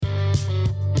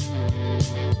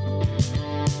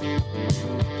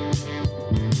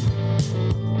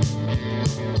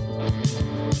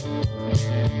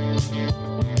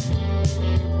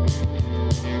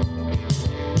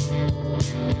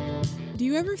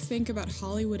think about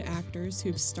Hollywood actors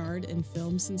who've starred in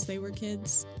films since they were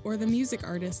kids, or the music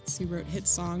artists who wrote hit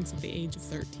songs at the age of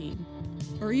 13,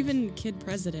 or even Kid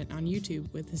President on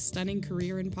YouTube with his stunning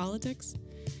career in politics,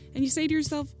 and you say to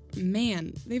yourself,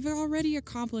 man, they've already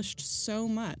accomplished so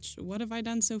much. What have I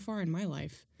done so far in my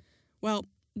life? Well,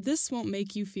 this won't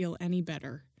make you feel any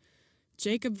better.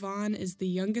 Jacob Vaughn is the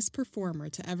youngest performer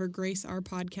to ever grace our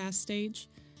podcast stage.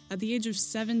 At the age of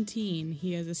 17,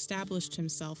 he has established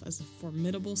himself as a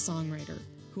formidable songwriter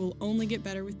who will only get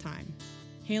better with time.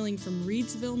 Hailing from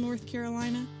Reidsville, North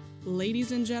Carolina,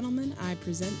 ladies and gentlemen, I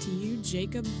present to you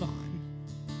Jacob Vaughn.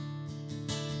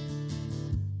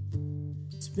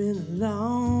 It's been a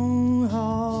long,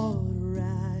 hard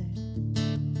ride.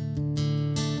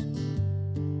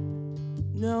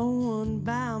 No one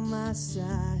by my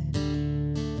side.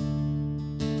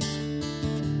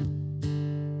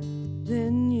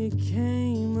 Then you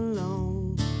came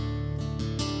along,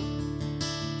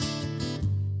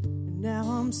 and now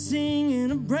I'm singing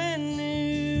a brand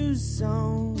new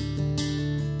song.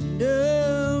 And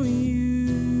oh,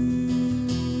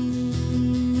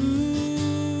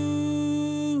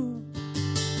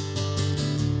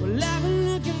 well, I've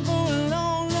been looking for a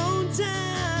long, long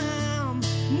time.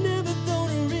 Never thought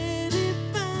I'd really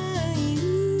find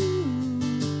you.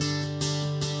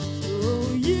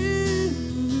 Oh, you.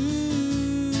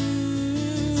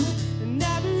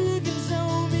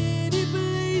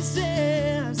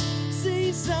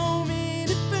 Seen so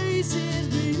many faces,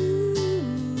 but you,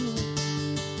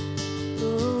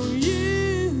 oh,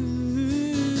 you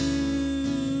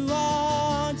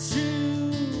are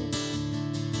true.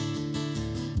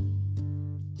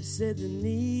 They said they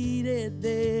needed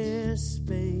their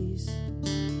space,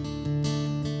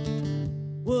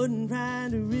 wouldn't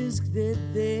ride the risk that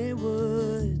they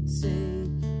would take.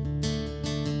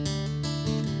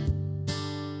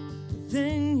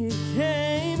 Then you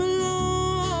came along,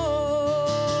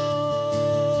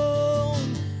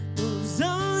 those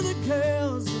other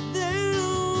girls with their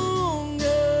own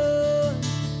guns.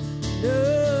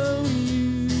 No,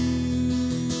 you.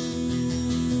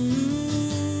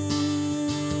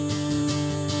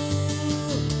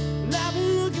 Well, I've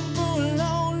been looking for a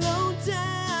long, long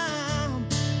time.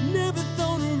 Never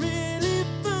thought I'd really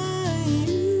find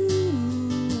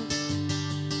you.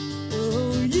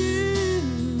 Oh, you.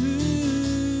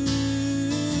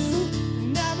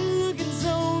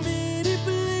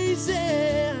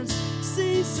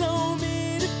 See so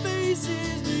many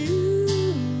faces, but you,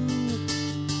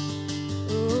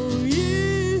 oh,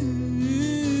 you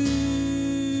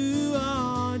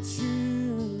are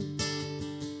true.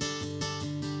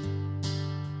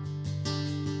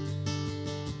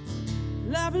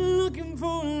 Well, I've been looking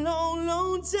for a long,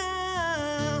 long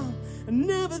time. I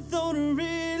never thought I'd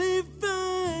really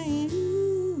find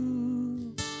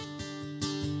you.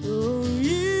 Oh,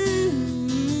 you.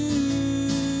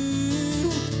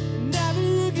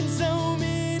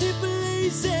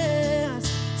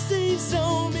 Seen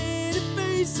so many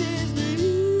faces, but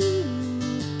you,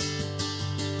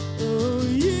 oh,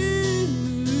 you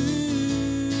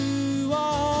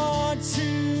are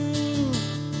true.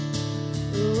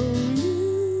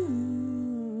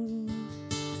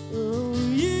 Oh,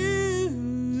 you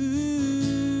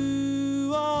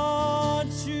are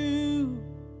true.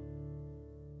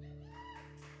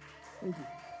 Thank you.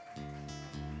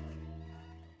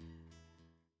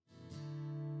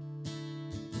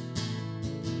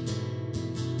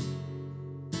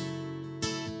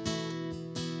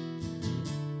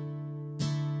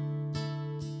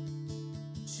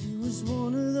 She was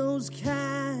one of those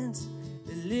kinds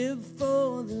that live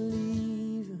for the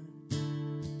leaving.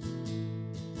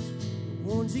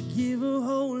 Won't you give a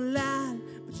whole lot,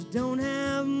 but you don't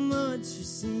have much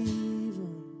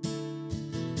receiving.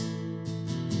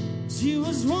 She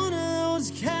was one of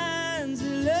those kinds that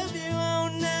love you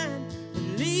all night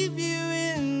and leave you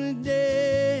in the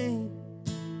day.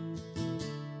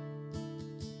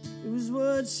 It was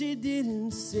what she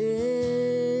didn't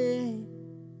say.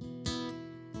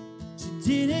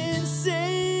 Didn't say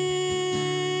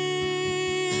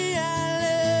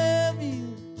I love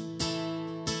you.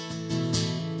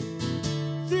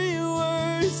 3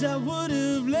 words I would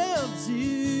have loved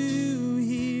to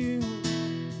hear.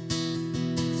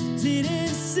 She didn't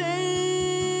say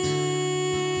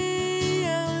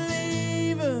I'm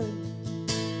leaving.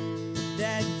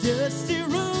 That dusty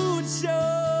road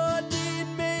sure did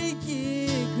make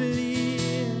it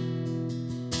clear.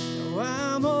 Now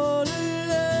I'm all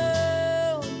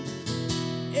alone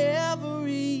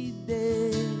every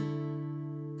day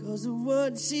 'cause of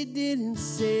what she didn't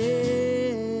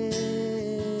say.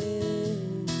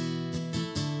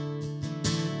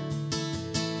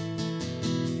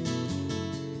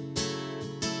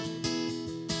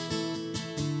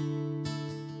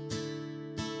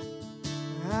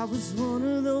 I was one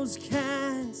of those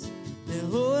kinds that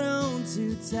hold on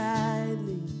too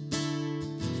tightly.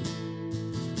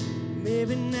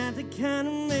 Maybe not the kind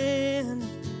of man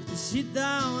that she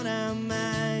thought I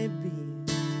might be.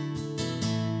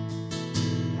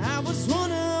 I was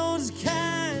one of those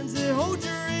kinds that hold you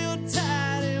real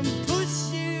tight and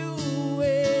push you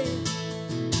away.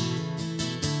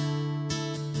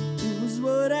 It was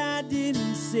what I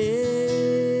didn't say.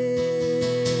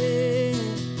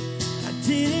 I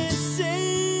didn't say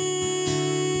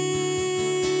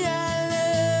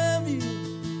I love you.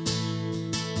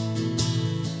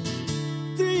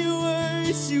 3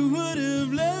 words you would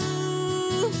have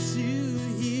loved to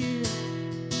hear.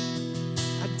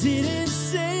 I didn't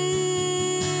say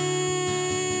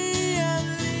I'm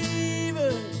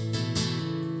leaving.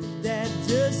 That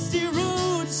dusty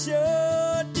road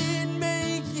sure did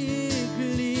make it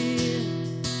clear.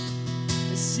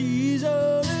 She's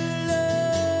all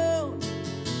alone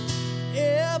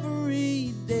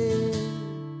every day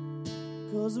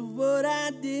 'cause of what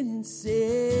I didn't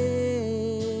say.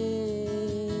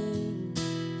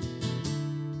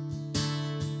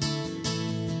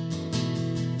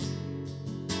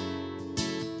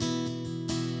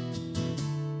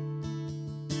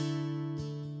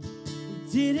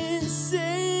 Didn't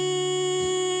say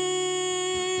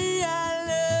I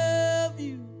love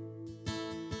you.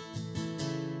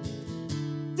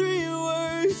 3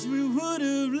 words we would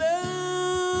have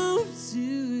loved to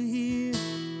hear.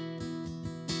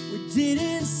 We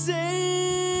didn't say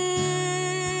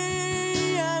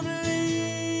I'm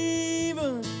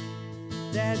leaving.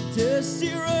 That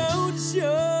dusty road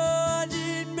sure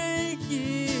did make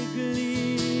it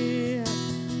clear.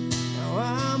 Now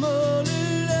I'm all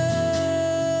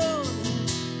alone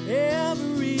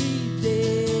every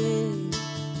day.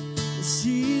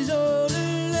 She's all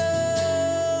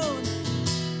alone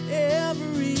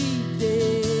every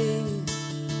day.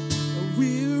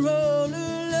 We're all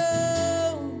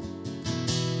alone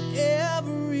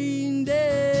every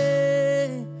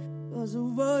day 'cause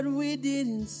of what we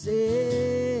didn't say.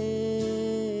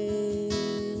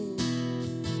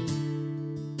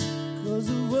 'Cause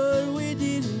of what we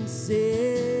didn't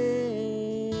say.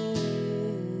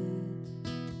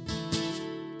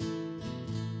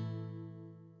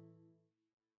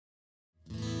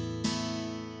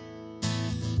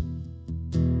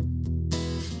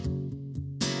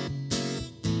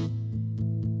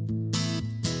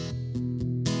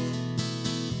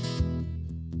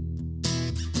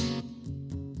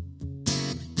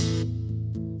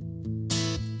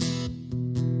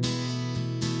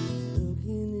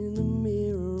 Looking in the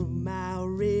mirror of my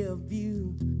rear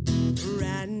view,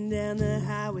 riding down the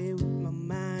highway with my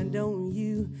mind on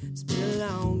you. It's been a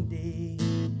long day,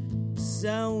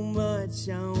 so much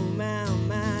on my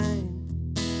mind.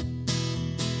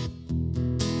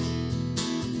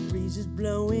 Breeze is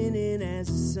blowing in as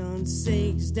the sun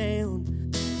sinks down.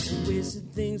 I wish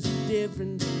that things were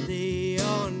different than they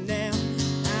are now.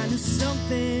 I knew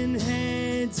something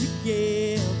had to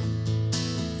give.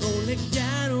 Only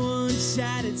got one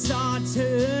shot, it's our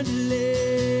turn to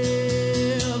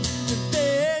live. But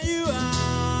there you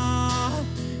are,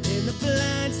 in the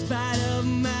blind spot of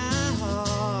my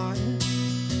heart.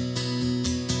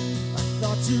 I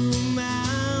thought you were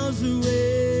miles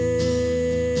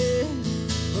away,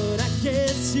 but I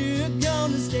guess you're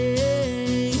gonna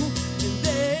stay. And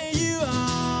there you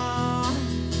are,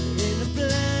 in the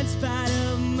blind spot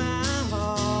of my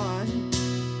heart.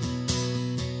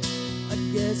 I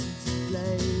guess it's a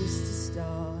place to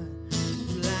start.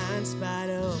 Blind spot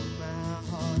of my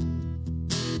heart.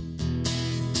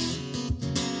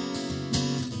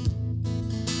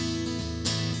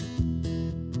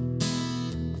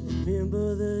 Remember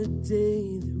the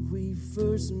day that we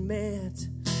first met,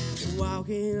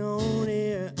 walking on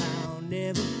air. I'll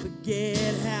never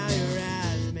forget how your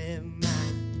eyes met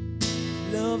mine.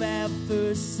 Love at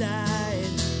first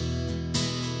sight.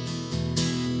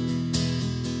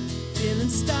 Feeling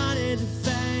started to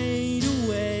fade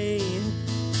away.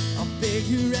 I beg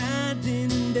you right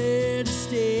then and there to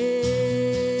stay.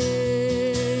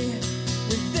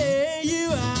 But there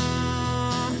you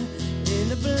are, in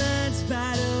the blind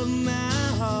spot of my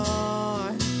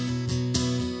heart.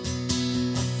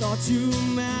 I thought you were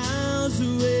miles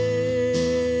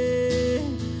away,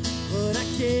 but I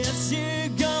guess you're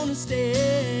gonna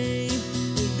stay.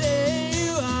 But there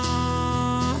you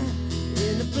are,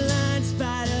 in the blind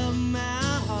spot of my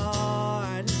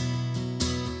heart.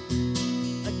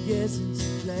 I guess it's a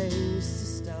place to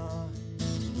start.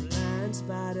 Blind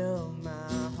spot of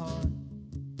my heart.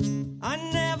 I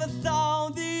never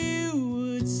thought that you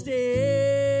would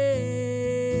stay,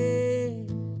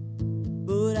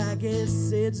 but I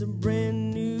guess it it's a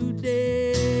brand new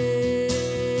day.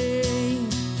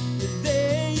 And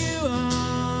there you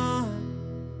are,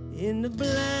 in the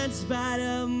blind spot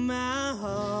of my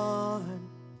heart.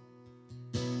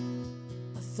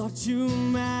 I thought you were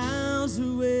miles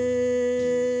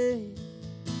away,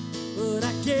 but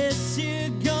I guess you're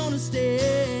gonna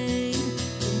stay.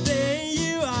 And there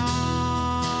you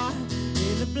are,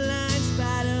 in the blind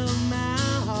spot of my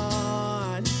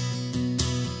heart.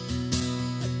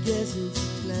 I guess it's a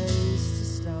place to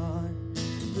start,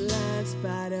 blind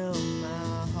spot of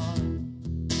my heart.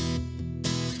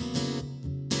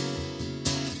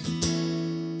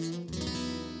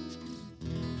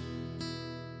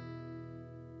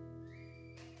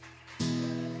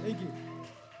 Thank you.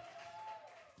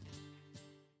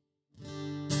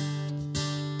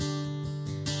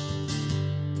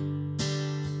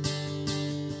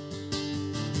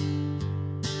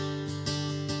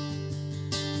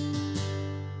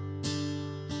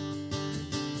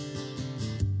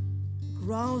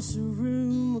 Across the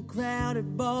room, a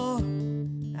crowded bar,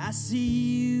 I see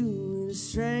you in a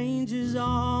stranger's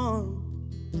arms.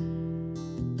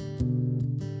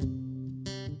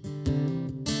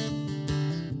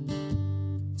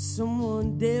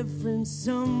 Someone different,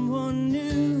 someone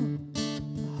new,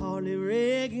 I hardly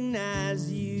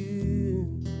recognize you.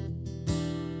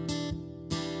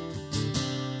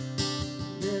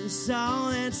 Never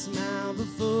saw that smile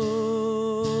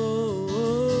before.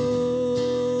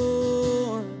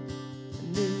 I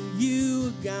knew you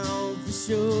were gone for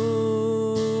sure.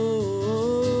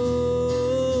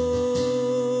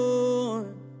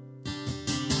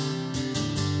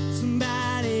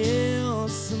 Somebody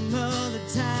else, some other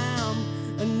time,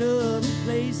 another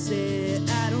place that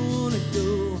I don't wanna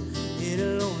go.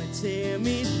 It'll only tear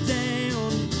me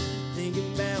down,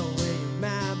 thinking about where you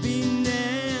might be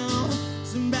now.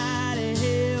 Somebody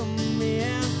help me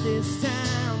out this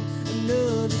time.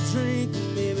 Another drink,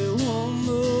 maybe one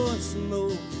more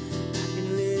smoke. I can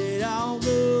let it all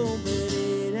go, but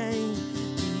it ain't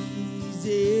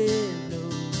easy, no.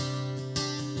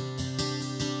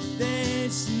 That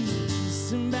she's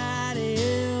somebody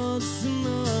else, some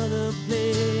other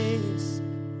place,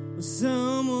 with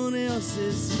someone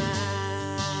else's smile.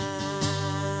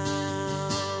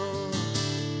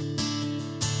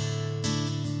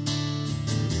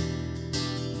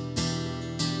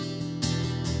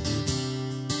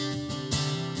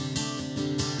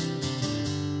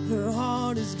 Her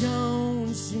heart is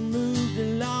gone, she moved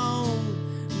along.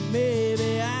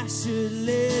 Maybe I should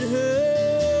let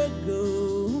her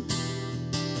go.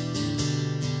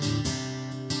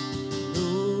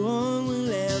 No one will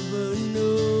ever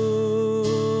know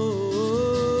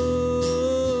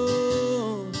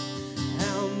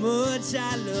how much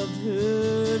I loved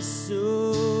her so.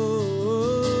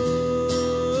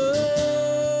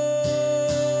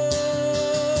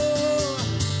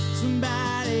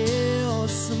 Somebody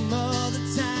else, some other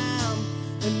time,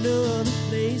 another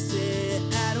place that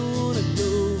I don't wanna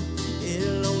go.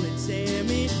 It'll only tear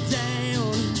me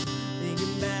down,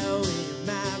 thinking about where it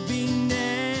might be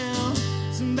now.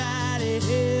 Somebody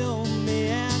help me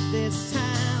out this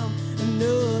time.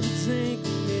 Another drink,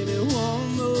 maybe one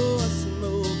more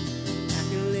smoke. I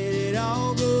can let it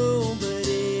all go, but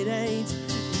it ain't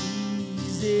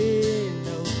easy,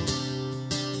 no.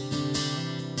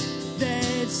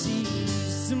 That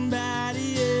she's somebody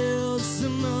else,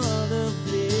 some other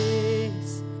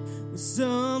place, with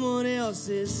someone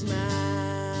else's smile.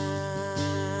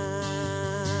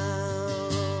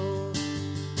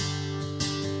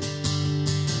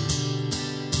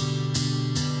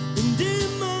 And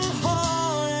in my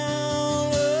heart,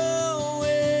 I'll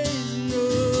always know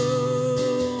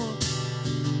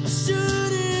I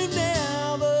should have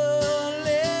never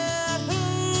let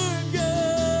her go.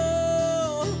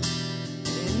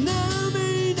 And I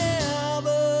may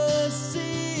never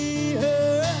see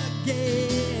her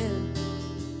again.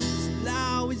 She'll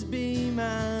always be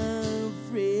my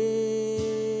friend.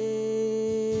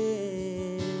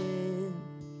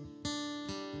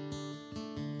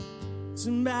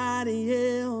 Somebody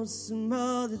else, some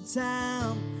other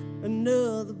time,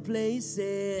 another place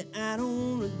that I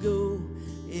don't wanna go.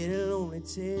 It'll only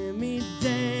tear me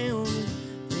down,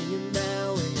 thinking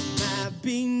about where it might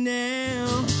be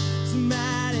now.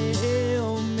 Somebody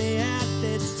help me out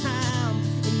this time.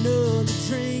 Another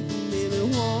drink, maybe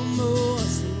one more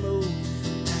smoke.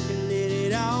 I can let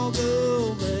it all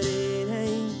go, but it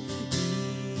ain't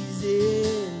easy,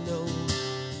 no.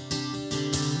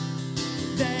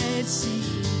 That she's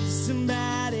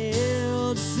somebody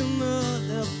else, some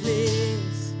other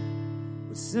place,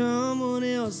 with someone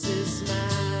else's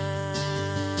smile.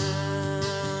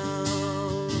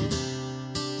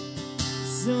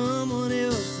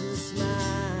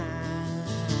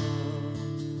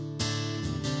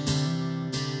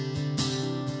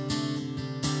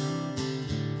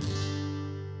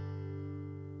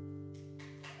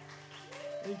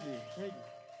 Thank you. Thank you.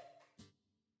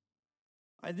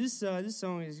 All right, this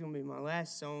song is gonna be my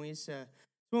last song. It's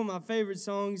one of my favorite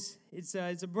songs. It's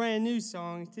a brand new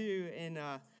song too, and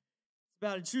it's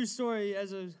about a true story,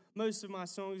 as most of my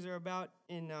songs are about.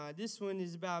 And this one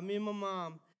is about me and my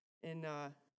mom. And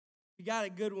if you got a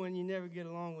good one, you never get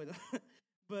along with them.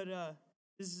 But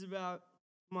this is about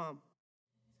Mom.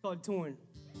 It's called Torn.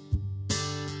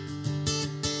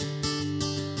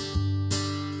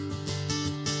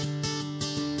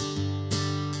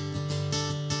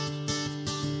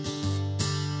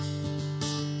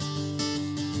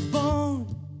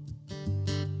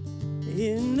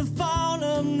 In the fall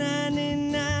of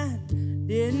 99,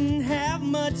 didn't have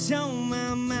much on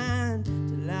my mind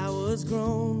till I was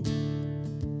grown.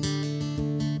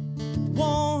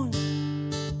 Worn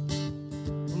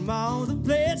from all the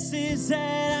places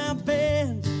that I've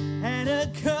been, had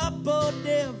a couple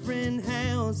different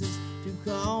houses to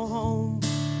call home.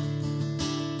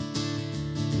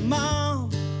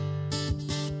 Mom,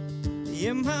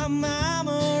 yeah, my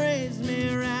mama raised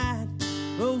me right,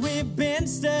 but we've been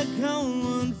stuck on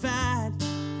one fight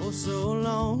for so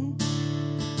long.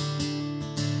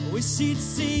 Wish she'd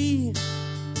see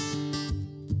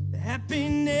the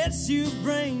happiness you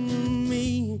bring to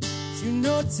me. 'Cause you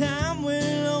know time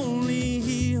will only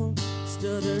heal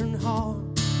stubborn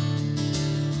heart.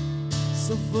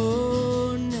 So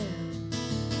for now,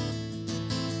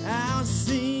 I'll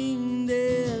sing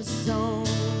this song.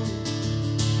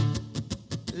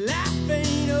 Life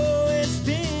ain't always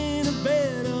been a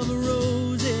bed of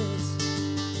roses,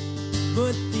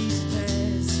 but these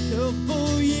past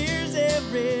couple years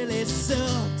have really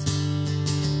sucked.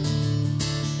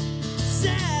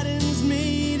 Saddens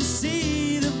me to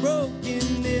see the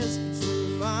brokenness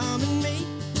between Mom and me,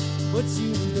 but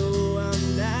you know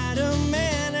I'm not a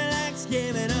man that likes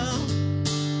giving up.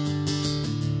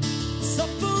 So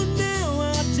for now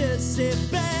I'll just sit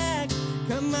back,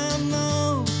 cut my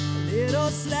mom a little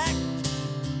slack,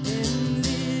 and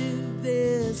live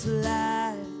this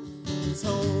life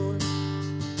torn.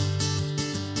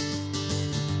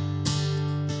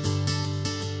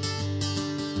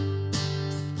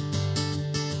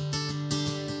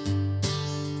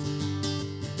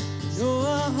 You're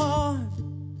a heart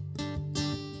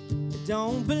that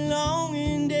don't belong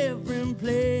in different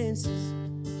places,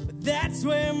 but that's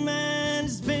where mine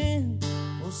has been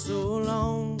for so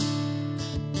long.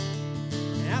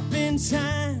 And I've been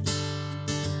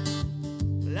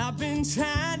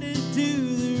trying to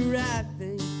do the right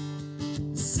thing.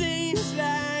 Seems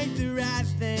like the right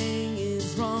thing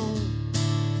is wrong.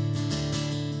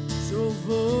 So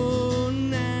for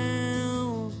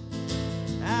now,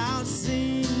 I'll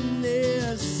sing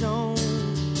this song.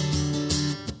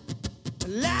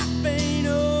 Life ain't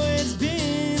always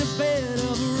been a bed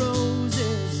of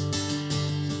roses,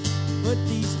 but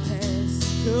these past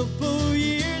couple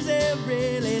years have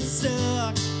really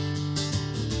sucked.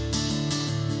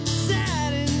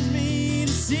 Saddens me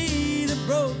to see the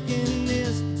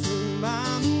brokenness between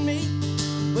Mom and me,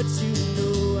 but you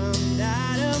know I'm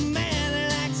not a man that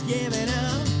likes giving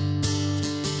up.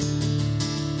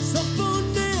 So for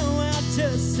now I'll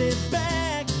just sit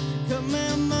back, cut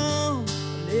my mom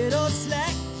a little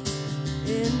slack,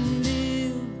 and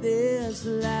live this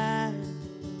life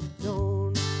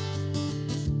torn.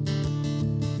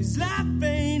 'Cause life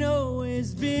ain't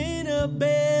always been a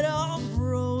bed of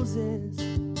roses,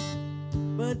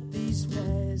 but these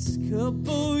past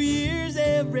couple years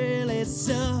have really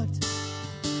sucked.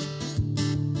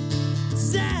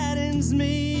 Saddens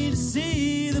me to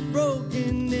see the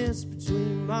brokenness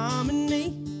between Mom and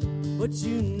me, but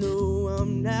you know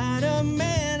I'm not a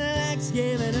man that likes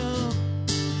giving up.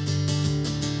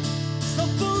 So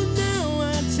for now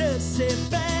I just sit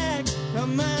back, cut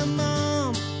my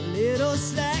mom a little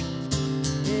slack,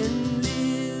 and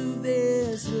live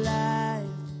this life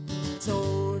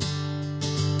torn.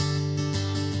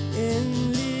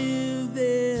 And live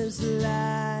this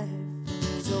life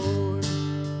torn.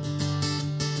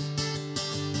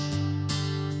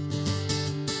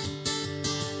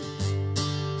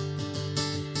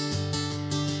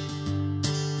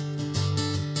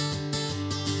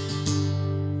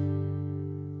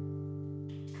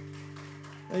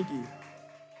 Thank you.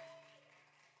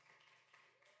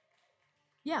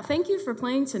 Yeah, thank you for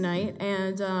playing tonight.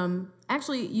 And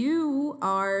actually, you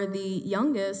are the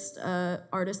youngest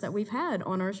artist that we've had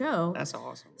on our show. That's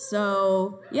awesome.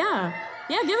 So, yeah,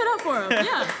 give it up for him.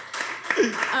 Yeah.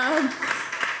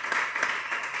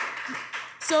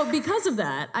 So because of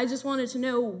that, I just wanted to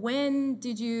know, when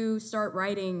did you start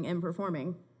writing and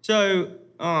performing? So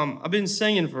I've been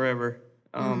singing forever,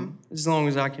 as long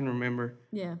as I can remember.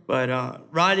 Yeah. But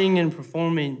writing and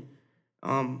performing,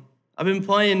 I've been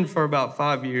playing for about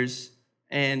 5 years,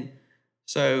 and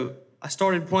so I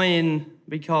started playing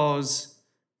because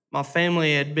my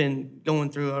family had been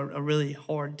going through a really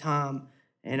hard time,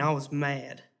 and I was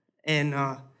mad. And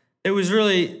there was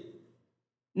really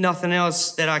nothing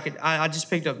else that I could. I just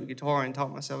picked up the guitar and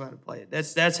taught myself how to play it.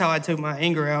 That's how I took my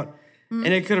anger out. And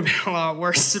it could have been a lot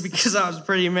worse because I was a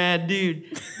pretty mad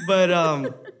dude.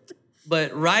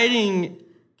 But writing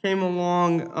came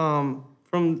along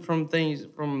from things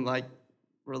from like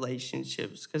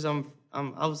relationships, because I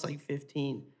was like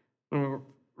 15 when I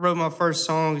wrote my first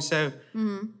song. So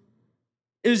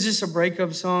it was just a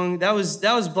breakup song. That was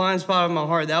Blind Spot in My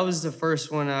Heart. That was the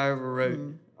first one I ever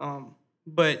wrote.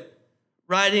 But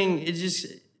writing,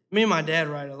 me and my dad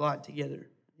write a lot together.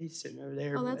 He's sitting over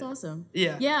there. Oh, that's awesome.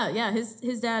 Yeah. Yeah.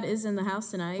 His dad is in the house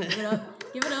tonight. Give it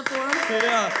up. Give it up for him.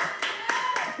 Yeah.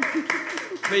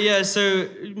 But yeah, so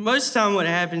most of the time what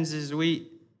happens is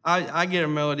I get a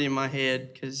melody in my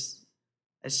head, because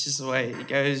that's just the way it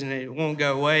goes, and it won't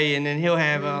go away. And then he'll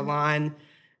have a line,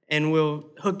 and we'll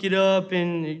hook it up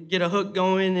and get a hook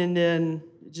going, and then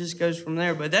it just goes from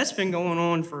there. But that's been going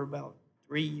on for about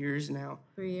 3 years now.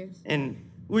 3 years.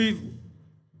 And we've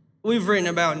written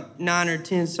about 9 or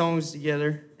 10 songs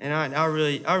together, and I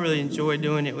really enjoy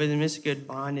doing it with him. It's a good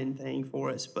bonding thing for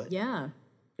us. But yeah,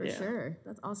 for sure.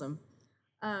 That's awesome.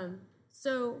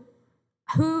 So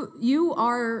who you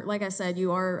are, like I said,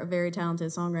 you are a very talented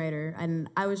songwriter, and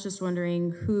I was just wondering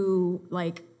who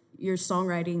like your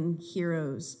songwriting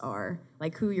heroes are,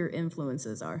 like who your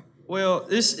influences are. Well,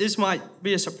 this might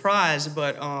be a surprise,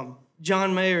 but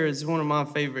John Mayer is one of my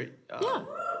favorite.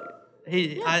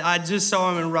 I just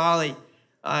saw him in Raleigh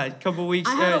a couple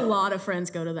weeks ago. I had a lot of friends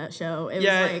go to that show. It was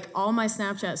like all my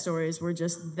Snapchat stories were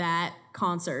just that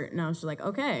concert, and I was just like,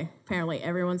 okay, apparently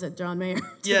everyone's at John Mayer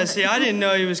tonight. Yeah, see, I didn't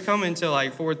know he was coming until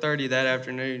like 4:30 that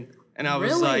afternoon, and I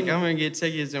was like, I'm gonna get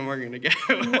tickets and we're gonna go.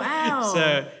 Wow.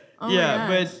 So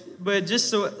but just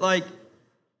so like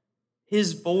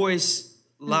his voice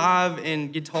live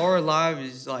and guitar live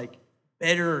is like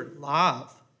better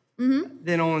live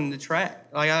than on the track.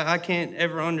 Like I can't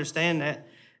ever understand that.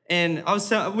 And I was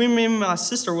me and my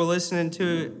sister were listening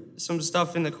to some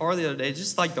stuff in the car the other day,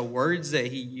 just like the words that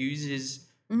he uses,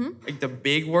 like the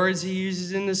big words he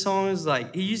uses in the songs.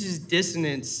 Like he uses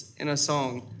dissonance in a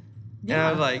song, and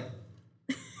I was like,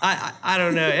 I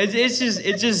don't know. It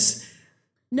just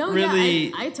no, really.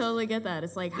 Yeah, I totally get that.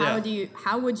 It's like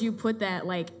how would you put that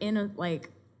like in a like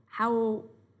how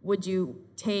would you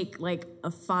take like a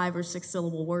 5 or 6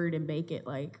 syllable word and make it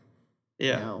like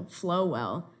flow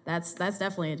well? That's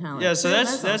definitely a talent. Yeah, so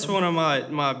that's awesome. One of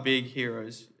my big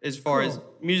heroes as far as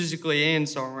musically and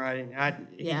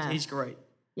songwriting. He's great.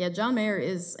 Yeah, John Mayer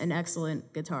is an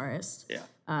excellent guitarist. Yeah.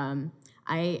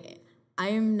 I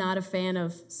am not a fan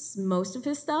of most of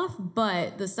his stuff,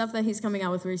 but the stuff that he's coming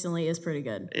out with recently is pretty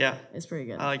good. Yeah. It's pretty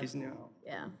good. I like his new album.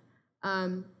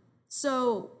 Yeah.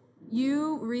 So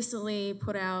you recently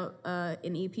put out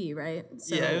an EP, right?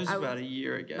 So yeah, it was about a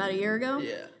year ago. About a year ago?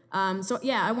 Yeah.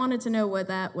 I wanted to know what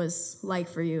that was like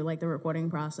for you, like the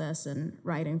recording process and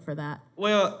writing for that.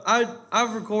 Well,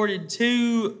 I've recorded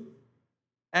 2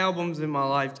 albums in my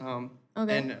lifetime.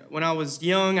 Okay. And when I was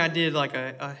young, I did like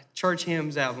a church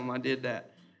hymns album. I did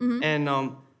that. And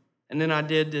then I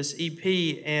did this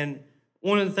EP. And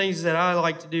one of the things that I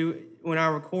like to do when I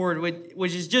record,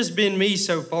 which has just been me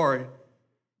so far,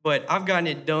 but I've gotten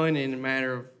it done in a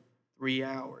matter of 3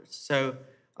 hours. So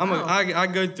I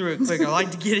go through it quick. I like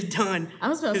to get it done. I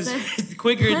was about to say, the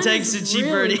quicker it takes, the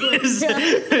cheaper really it is.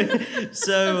 Yeah.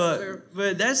 So,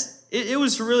 but it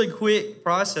was a really quick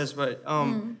process. But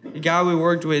the guy we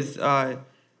worked with,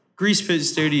 Grease Pit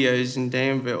Studios in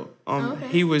Danville,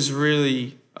 he was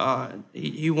really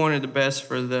he wanted the best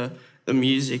for the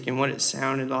music and what it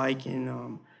sounded like,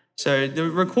 and so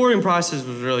the recording process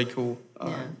was really cool.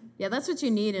 Yeah, that's what you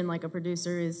need in like a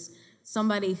producer, is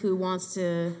somebody who wants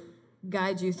to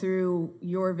guide you through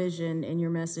your vision and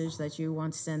your message that you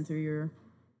want to send through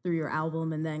your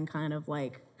album, and then kind of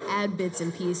like add bits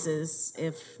and pieces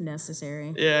if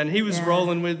necessary. Yeah, and he was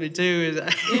rolling with me too.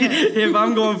 If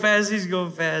I'm going fast, he's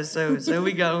going fast. So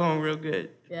we got along real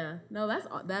good. Yeah, no, that's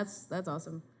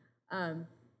awesome.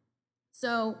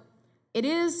 So it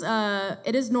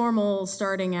is normal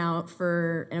starting out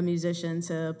for a musician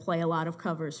to play a lot of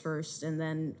covers first and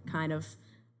then kind of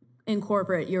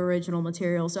incorporate your original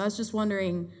material. So I was just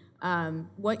wondering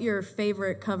what your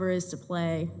favorite cover is to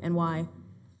play and why.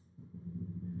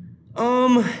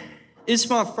 It's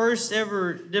my first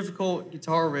ever difficult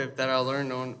guitar riff that I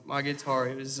learned on my guitar.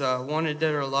 It was Wanted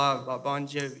Dead or Alive by Bon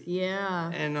Jovi.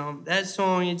 Yeah. And that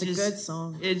song, It's a good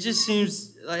song. It just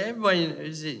seems like everybody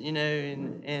knows it, you know,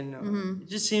 and it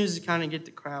just seems to kind of get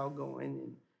the crowd going.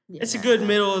 And it's a good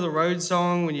middle of the road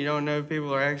song when you don't know if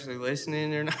people are actually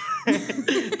listening or not.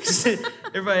 'Cause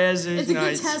everybody has those It's a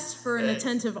nights. good test for an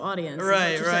attentive audience.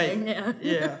 Right, is what you're right. saying. Yeah.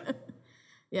 Yeah.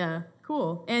 Yeah,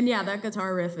 cool. And yeah, that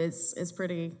guitar riff is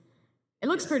pretty. It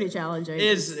looks pretty challenging.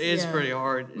 It's Yeah. pretty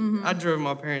hard. I drove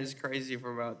my parents crazy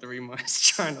for about 3 months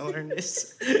trying to learn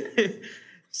this.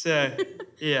 So,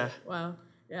 yeah. Wow.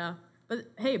 Yeah. But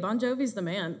hey, Bon Jovi's the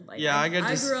man. Like, Yeah, I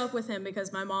grew up with him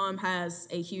because my mom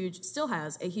still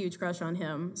has a huge crush on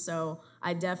him. So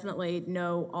I definitely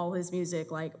know all his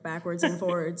music like backwards and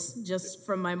forwards just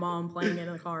from my mom playing it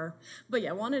in the car. But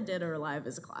yeah, Wanted Dead or Alive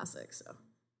is a classic. So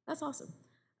that's awesome.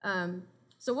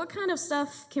 So what kind of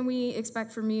stuff can we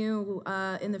expect from you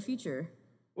in the future?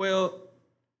 Well,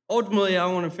 ultimately, I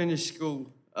want to finish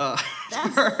school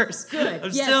That's first. good.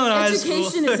 I'm Yes, still in high school.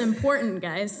 education is important,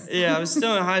 guys. Yeah, I'm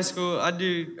still in high school. I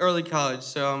do early college,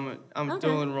 so I'm Okay.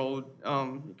 dual enrolled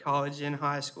college and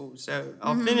high school. So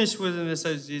I'll finish with an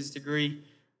associate's degree.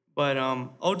 But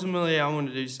ultimately, I want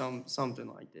to do something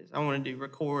like this. I want to do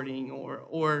recording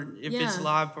or if it's Yeah.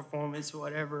 live performance,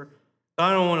 whatever. But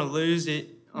I don't want to lose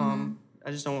it. I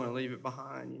just don't want to leave it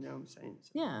behind. You know what I'm saying? So,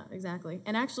 Yeah, exactly.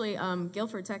 And actually,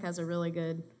 Guilford Tech has a really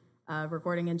good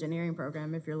recording engineering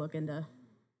program if you're looking to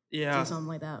yeah, do something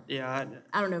like that. yeah.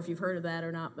 I don't know if you've heard of that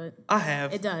or not, but I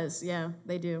have. it does. Yeah,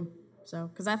 they do. So,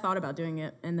 because I thought about doing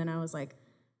it, and then I was like,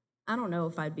 I don't know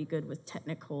if I'd be good with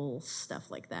technical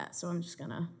stuff like that. So I'm just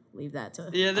gonna leave that to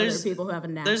other people who have a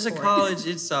knack. There's a for it. college.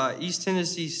 It's East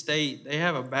Tennessee State. They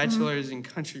have a bachelor's in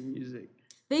country music.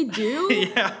 They do?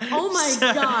 Yeah. Oh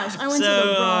my gosh! I went to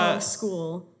the wrong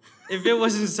school. If it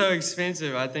wasn't so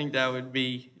expensive, I think that would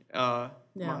be Yeah.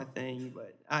 my thing.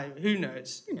 But who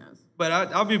knows? Who knows? But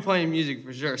I'll be playing music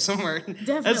for sure somewhere.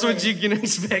 That's what you can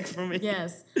expect from me.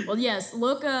 Yes. Well, yes.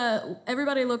 Look,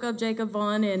 everybody, look up Jacob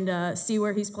Vaughn and see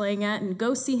where he's playing at, and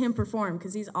go see him perform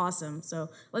because he's awesome. So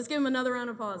let's give him another round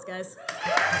of applause, guys.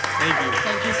 Thank you.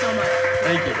 Thank you so much.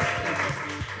 Thank you.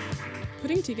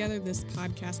 Putting together this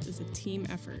podcast is a team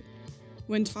effort.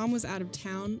 When Tom was out of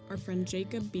town, our friend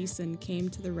Jacob Beeson came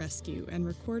to the rescue and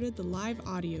recorded the live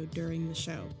audio during the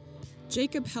show.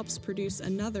 Jacob helps produce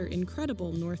another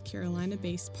incredible North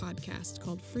Carolina-based podcast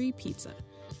called Free Pizza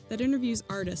that interviews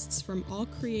artists from all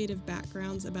creative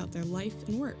backgrounds about their life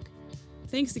and work.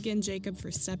 Thanks again, Jacob,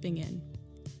 for stepping in.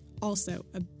 Also,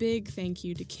 a big thank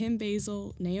you to Kim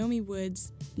Basil, Naomi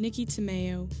Woods, Nikki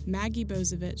Tomeo, Maggie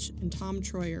Bozovich, and Tom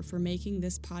Troyer for making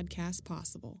this podcast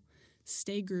possible.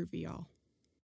 Stay groovy, y'all.